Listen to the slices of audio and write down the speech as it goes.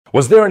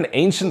Was there an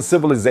ancient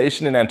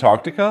civilization in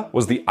Antarctica?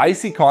 Was the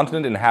icy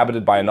continent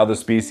inhabited by another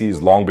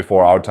species long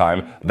before our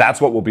time? That's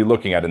what we'll be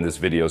looking at in this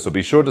video, so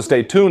be sure to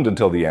stay tuned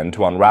until the end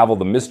to unravel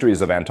the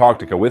mysteries of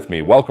Antarctica with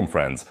me. Welcome,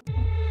 friends.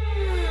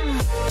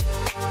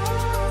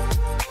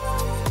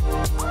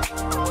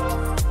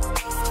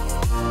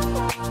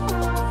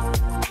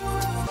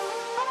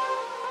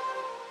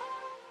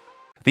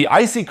 The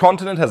icy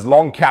continent has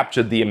long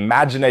captured the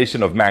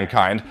imagination of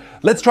mankind.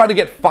 Let's try to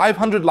get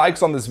 500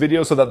 likes on this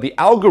video so that the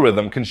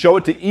algorithm can show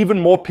it to even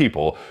more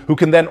people who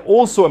can then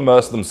also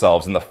immerse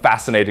themselves in the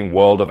fascinating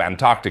world of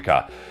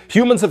Antarctica.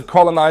 Humans have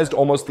colonized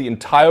almost the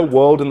entire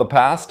world in the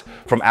past,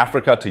 from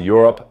Africa to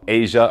Europe,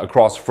 Asia,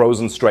 across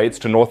frozen straits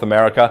to North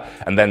America,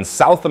 and then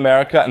South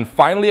America, and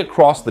finally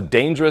across the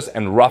dangerous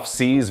and rough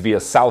seas via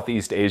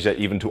Southeast Asia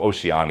even to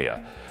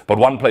Oceania. But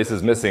one place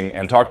is missing: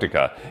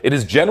 Antarctica. It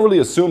is generally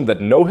assumed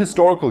that no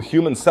historical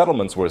human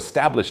settlements were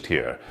established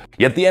here.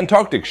 Yet the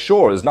Antarctic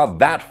shore is not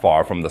that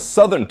far from the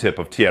southern tip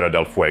of Tierra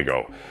del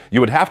Fuego. You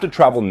would have to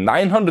travel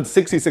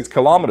 966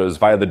 kilometers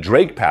via the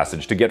Drake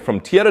Passage to get from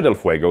Tierra del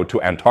Fuego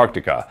to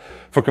Antarctica.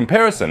 For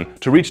comparison,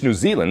 to reach New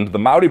Zealand, the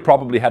Maori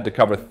probably had to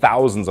cover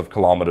thousands of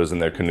kilometers in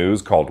their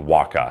canoes called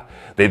waka.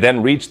 They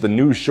then reached the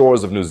new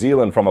shores of New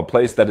Zealand from a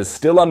place that is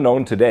still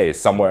unknown today,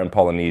 somewhere in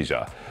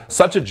Polynesia.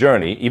 Such a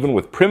journey, even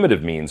with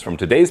primitive means from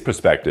today's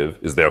perspective,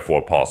 is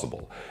therefore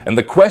possible. And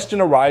the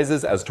question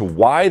arises as to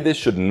why this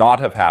should not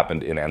have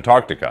happened in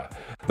Antarctica.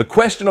 The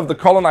question of the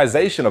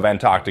colonization of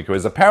Antarctica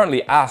is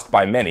apparently asked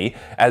by many,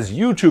 as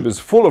YouTube is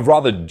full of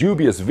rather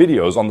dubious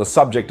videos on the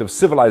subject of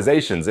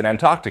civilizations in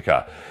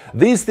Antarctica.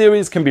 These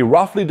theories can be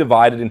roughly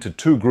divided into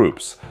two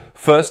groups.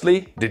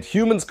 Firstly, did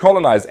humans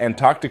colonize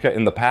Antarctica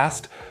in the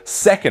past?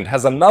 Second,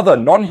 has another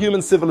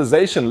non-human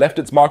civilization left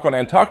its mark on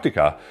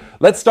Antarctica?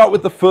 Let's start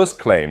with the first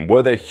claim: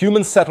 were there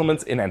human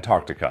settlements in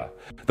Antarctica?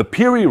 The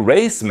Piri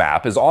Reis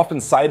map is often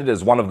cited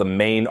as one of the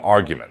main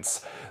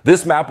arguments.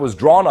 This map was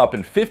drawn up in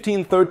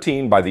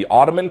 1513 by the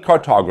Ottoman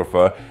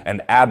cartographer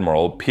and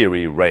admiral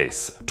Piri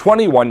Reis.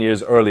 21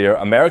 years earlier,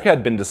 America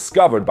had been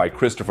discovered by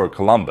Christopher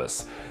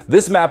Columbus.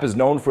 This map is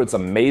known for its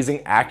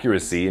amazing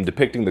accuracy in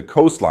depicting the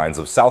coastlines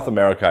of South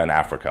America and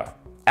Africa.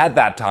 At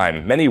that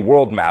time, many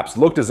world maps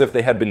looked as if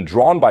they had been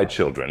drawn by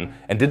children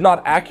and did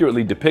not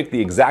accurately depict the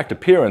exact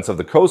appearance of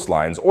the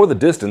coastlines or the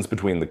distance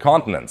between the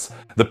continents.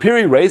 The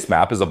Piri Reis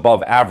map is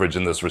above average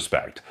in this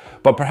respect.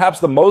 But perhaps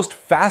the most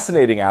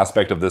fascinating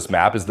aspect of this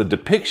map is the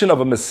depiction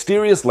of a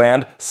mysterious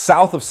land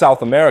south of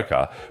South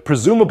America,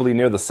 presumably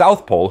near the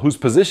South Pole, whose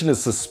position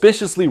is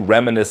suspiciously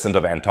reminiscent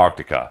of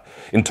Antarctica.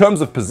 In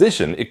terms of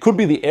position, it could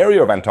be the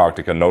area of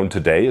Antarctica known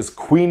today as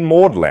Queen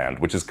Maud Land,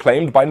 which is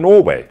claimed by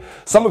Norway.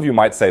 Some of you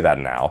might say that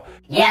now.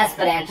 Yes,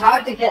 but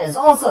Antarctica is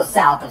also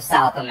south of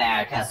South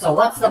America, so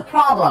what's the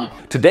problem?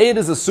 Today it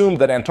is assumed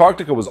that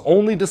Antarctica was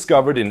only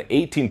discovered in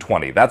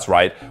 1820. That's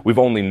right, we've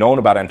only known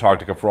about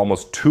Antarctica for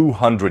almost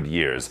 200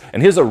 years.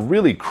 And here's a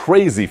really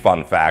crazy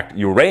fun fact: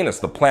 Uranus,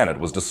 the planet,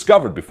 was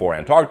discovered before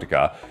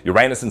Antarctica.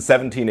 Uranus in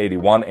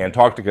 1781,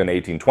 Antarctica in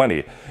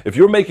 1820. If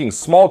you're making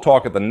small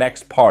talk at the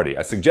next party,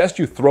 I suggest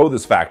you throw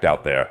this fact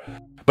out there.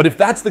 But if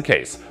that's the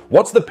case,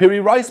 what's the Piri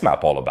Reis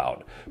map all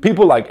about?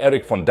 People like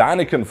Erik von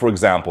Däniken, for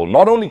example,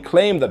 not only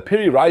claim that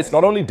Piri Reis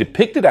not only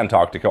depicted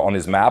Antarctica on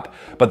his map,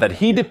 but that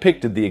he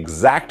depicted the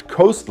exact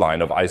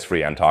coastline of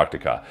ice-free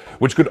Antarctica,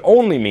 which could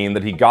only mean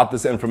that he got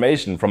this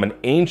information from an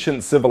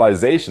ancient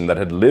civilization that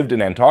had lived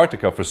in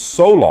Antarctica for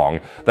so long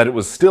that it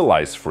was still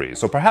ice-free.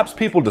 So perhaps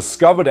people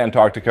discovered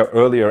Antarctica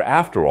earlier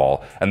after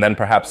all, and then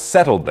perhaps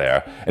settled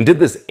there. And did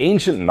this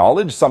ancient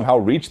knowledge somehow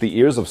reach the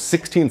ears of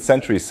 16th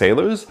century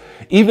sailors?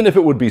 Even if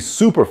it would be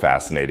super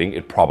fascinating,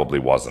 it probably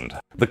wasn't.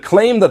 The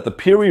claim that the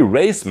Piri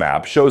Reis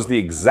map shows the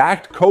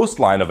exact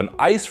coastline of an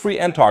ice-free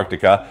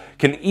Antarctica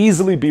can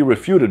easily be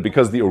refuted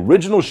because the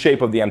original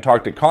shape of the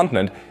Antarctic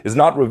continent is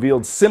not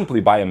revealed simply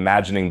by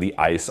imagining the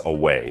ice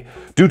away.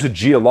 Due to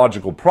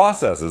geological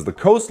processes, the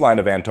coastline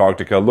of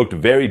Antarctica looked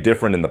very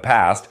different in the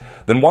past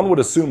than one would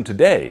assume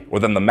today, or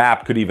than the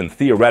map could even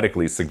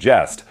theoretically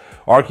suggest.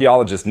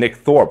 Archaeologist Nick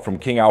Thorpe from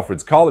King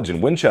Alfred's College in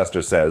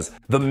Winchester says,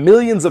 "The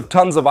millions of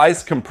tons of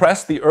ice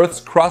compressed the Earth's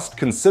crust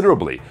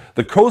considerably.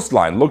 The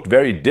coastline looked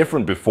very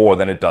different before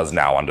than it does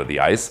now under the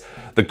ice.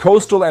 The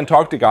coastal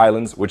Antarctic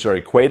islands, which are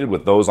equated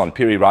with those on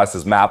Piri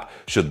Reis's map,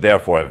 should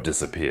therefore have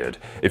disappeared.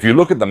 If you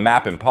look at the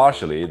map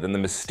impartially, then the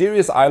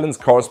mysterious islands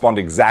correspond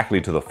exactly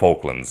to the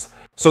Falklands."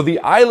 So the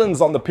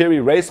islands on the Piri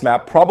Reis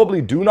map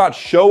probably do not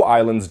show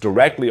islands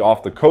directly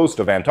off the coast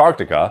of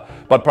Antarctica,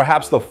 but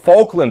perhaps the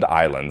Falkland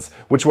Islands,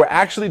 which were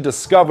actually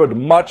discovered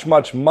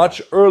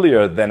much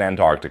earlier than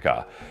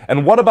Antarctica.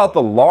 And what about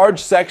the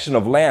large section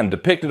of land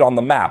depicted on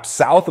the map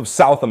south of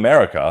South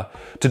America?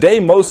 Today,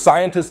 most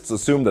scientists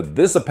assume that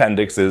this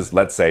appendix is,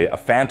 let's say, a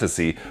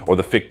fantasy, or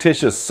the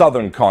fictitious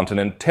southern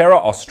continent Terra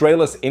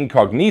Australis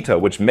Incognita,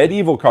 which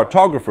medieval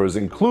cartographers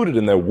included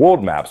in their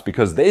world maps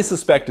because they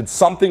suspected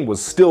something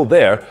was still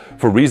there there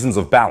for reasons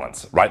of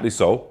balance, rightly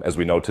so, as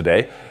we know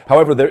today.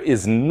 However, there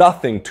is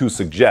nothing to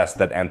suggest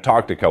that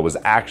Antarctica was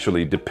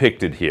actually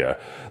depicted here.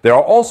 There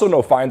are also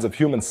no finds of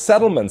human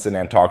settlements in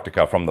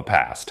Antarctica from the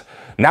past.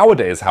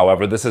 Nowadays,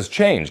 however, this has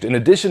changed. In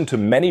addition to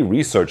many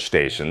research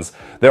stations,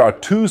 there are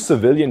 2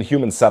 civilian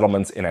human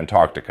settlements in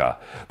Antarctica.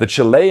 The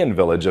Chilean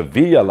village of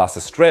Villa Las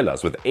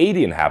Estrellas with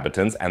 80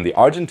 inhabitants and the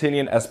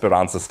Argentinian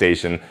Esperanza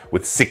station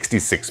with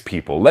 66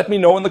 people. Let me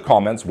know in the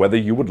comments whether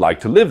you would like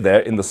to live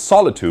there in the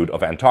solitude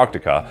of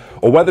Antarctica,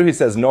 or whether he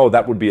says no,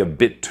 that would be a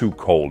bit too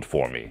cold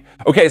for me.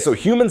 Okay, so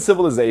human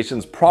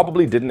civilizations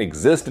probably didn't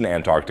exist in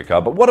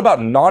Antarctica, but what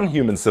about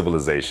non-human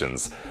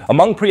civilizations?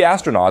 Among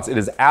pre-astronauts, it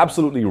is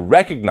absolutely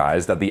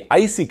recognized that the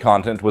icy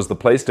continent was the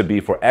place to be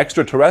for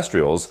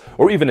extraterrestrials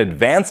or even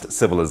advanced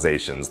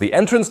civilizations. The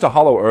entrance to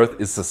Hollow Earth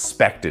is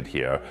suspected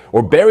here,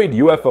 or buried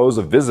UFOs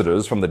of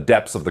visitors from the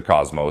depths of the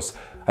cosmos.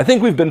 I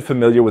think we've been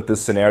familiar with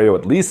this scenario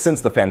at least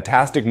since the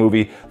fantastic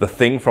movie The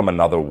Thing from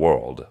Another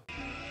World.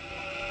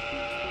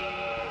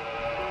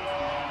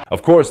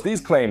 Of course,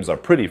 these claims are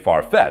pretty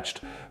far-fetched,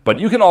 but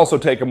you can also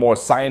take a more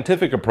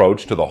scientific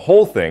approach to the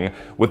whole thing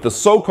with the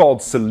so-called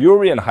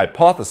Silurian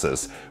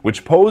hypothesis,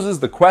 which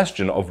poses the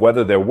question of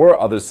whether there were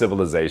other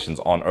civilizations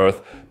on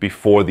Earth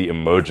before the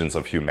emergence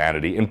of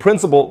humanity. In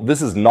principle,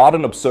 this is not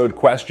an absurd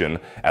question,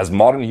 as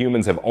modern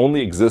humans have only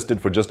existed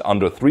for just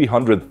under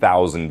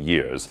 300,000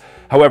 years.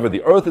 However,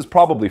 the Earth is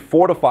probably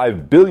 4 to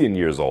 5 billion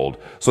years old,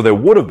 so there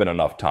would have been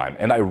enough time.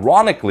 And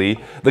ironically,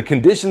 the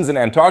conditions in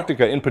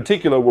Antarctica in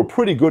particular were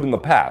pretty good in the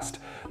past.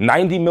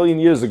 90 million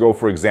years ago,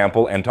 for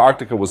example,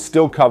 Antarctica was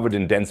still covered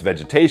in dense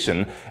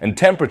vegetation, and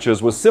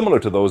temperatures were similar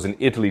to those in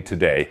Italy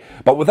today,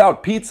 but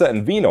without pizza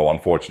and vino,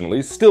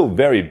 unfortunately, still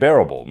very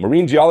bearable.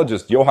 Marine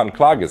geologist Johan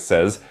Klages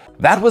says,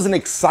 "That was an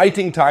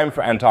exciting time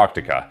for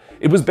Antarctica.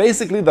 It was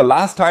basically the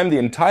last time the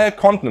entire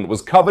continent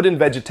was covered in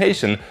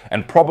vegetation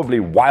and probably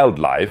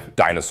wildlife,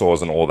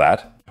 dinosaurs and all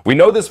that." We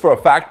know this for a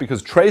fact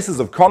because traces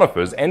of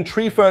conifers and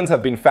tree ferns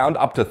have been found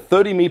up to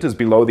 30 meters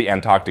below the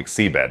Antarctic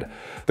seabed.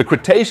 The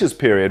Cretaceous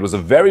period was a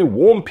very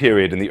warm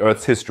period in the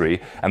Earth's history,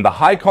 and the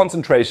high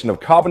concentration of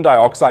carbon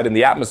dioxide in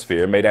the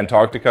atmosphere made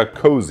Antarctica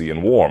cozy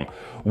and warm.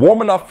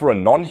 Warm enough for a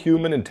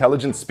non-human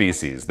intelligent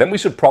species. Then we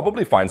should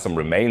probably find some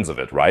remains of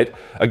it, right?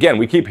 Again,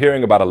 we keep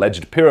hearing about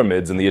alleged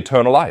pyramids in the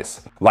eternal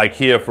ice. Like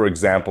here, for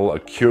example, a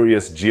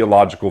curious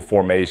geological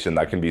formation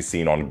that can be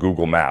seen on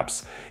Google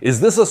Maps. Is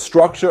this a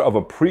structure of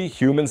a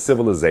pre-human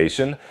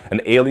civilization?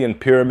 An alien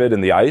pyramid in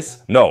the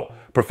ice? No.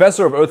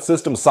 Professor of Earth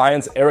System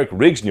Science Eric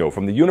Rigsnyo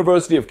from the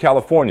University of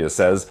California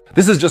says,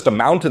 "This is just a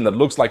mountain that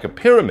looks like a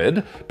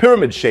pyramid.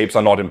 Pyramid shapes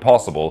are not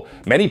impossible.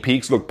 Many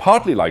peaks look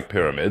partly like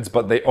pyramids,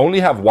 but they only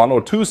have 1 or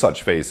 2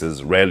 such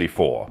faces, rarely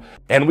 4.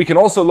 And we can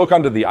also look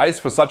under the ice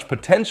for such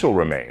potential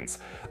remains."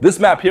 This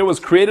map here was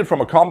created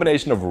from a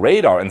combination of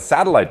radar and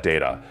satellite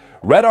data.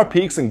 Red are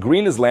peaks and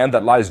green is land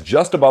that lies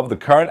just above the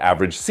current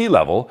average sea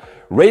level.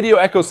 Radio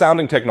echo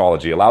sounding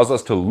technology allows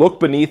us to look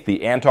beneath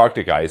the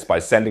Antarctic ice by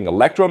sending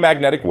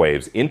electromagnetic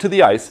waves into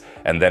the ice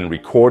and then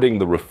recording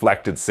the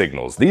reflected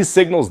signals. These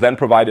signals then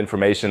provide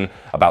information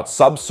about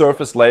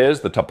subsurface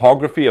layers, the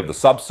topography of the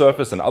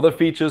subsurface, and other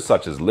features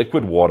such as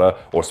liquid water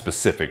or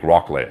specific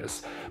rock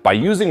layers. By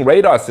using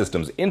radar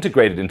systems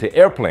integrated into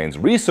airplanes,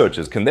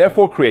 researchers can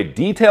therefore create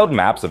detailed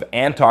maps of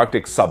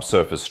Antarctic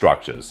subsurface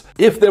structures.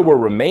 If there were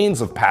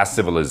remains of past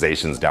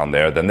civilizations down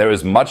there, then there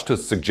is much to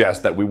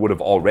suggest that we would have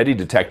already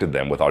detected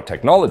them with our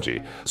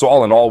technology. So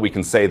all in all, we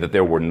can say that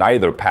there were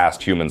neither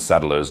past human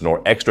settlers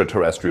nor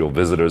extraterrestrial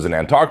visitors in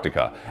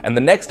Antarctica. And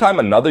the next time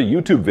another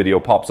YouTube video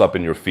pops up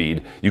in your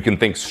feed, you can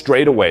think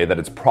straight away that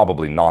it's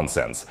probably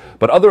nonsense.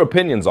 But other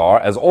opinions are,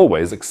 as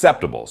always,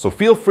 acceptable. So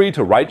feel free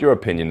to write your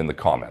opinion in the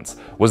comments.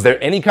 Was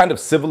there any kind of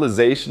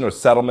civilization or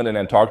settlement in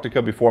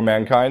Antarctica before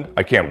mankind?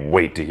 I can't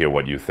wait to hear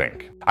what you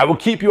think. I will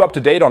keep you up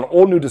to date on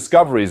all new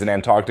discoveries in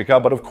Antarctica,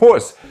 but of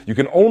course, you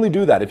can only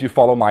do that if you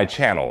follow my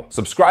channel.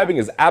 Subscribing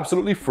is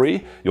absolutely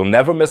free, you'll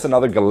never miss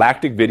another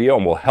galactic video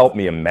and will help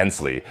me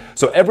immensely.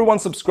 So everyone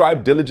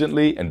subscribe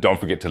diligently and don't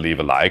forget to leave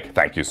a like,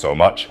 thank you so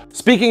much.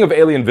 Speaking of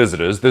alien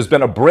visitors, there's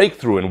been a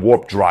breakthrough in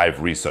warp drive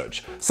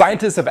research.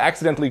 Scientists have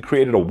accidentally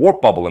created a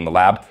warp bubble in the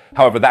lab,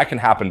 however that can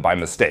happen by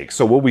mistake.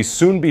 So will we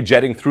soon be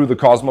jetting through the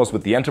cosmos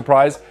with the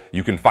Enterprise?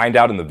 You can find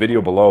out in the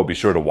video below, be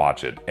sure to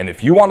watch it. And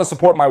if you want to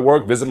support my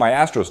work, visit my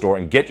Astro store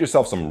and get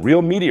yourself some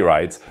real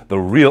meteorites, the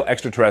real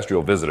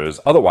extraterrestrial visitors.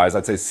 Otherwise,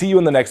 I'd say see you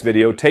in the next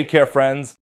video. Take care, friends.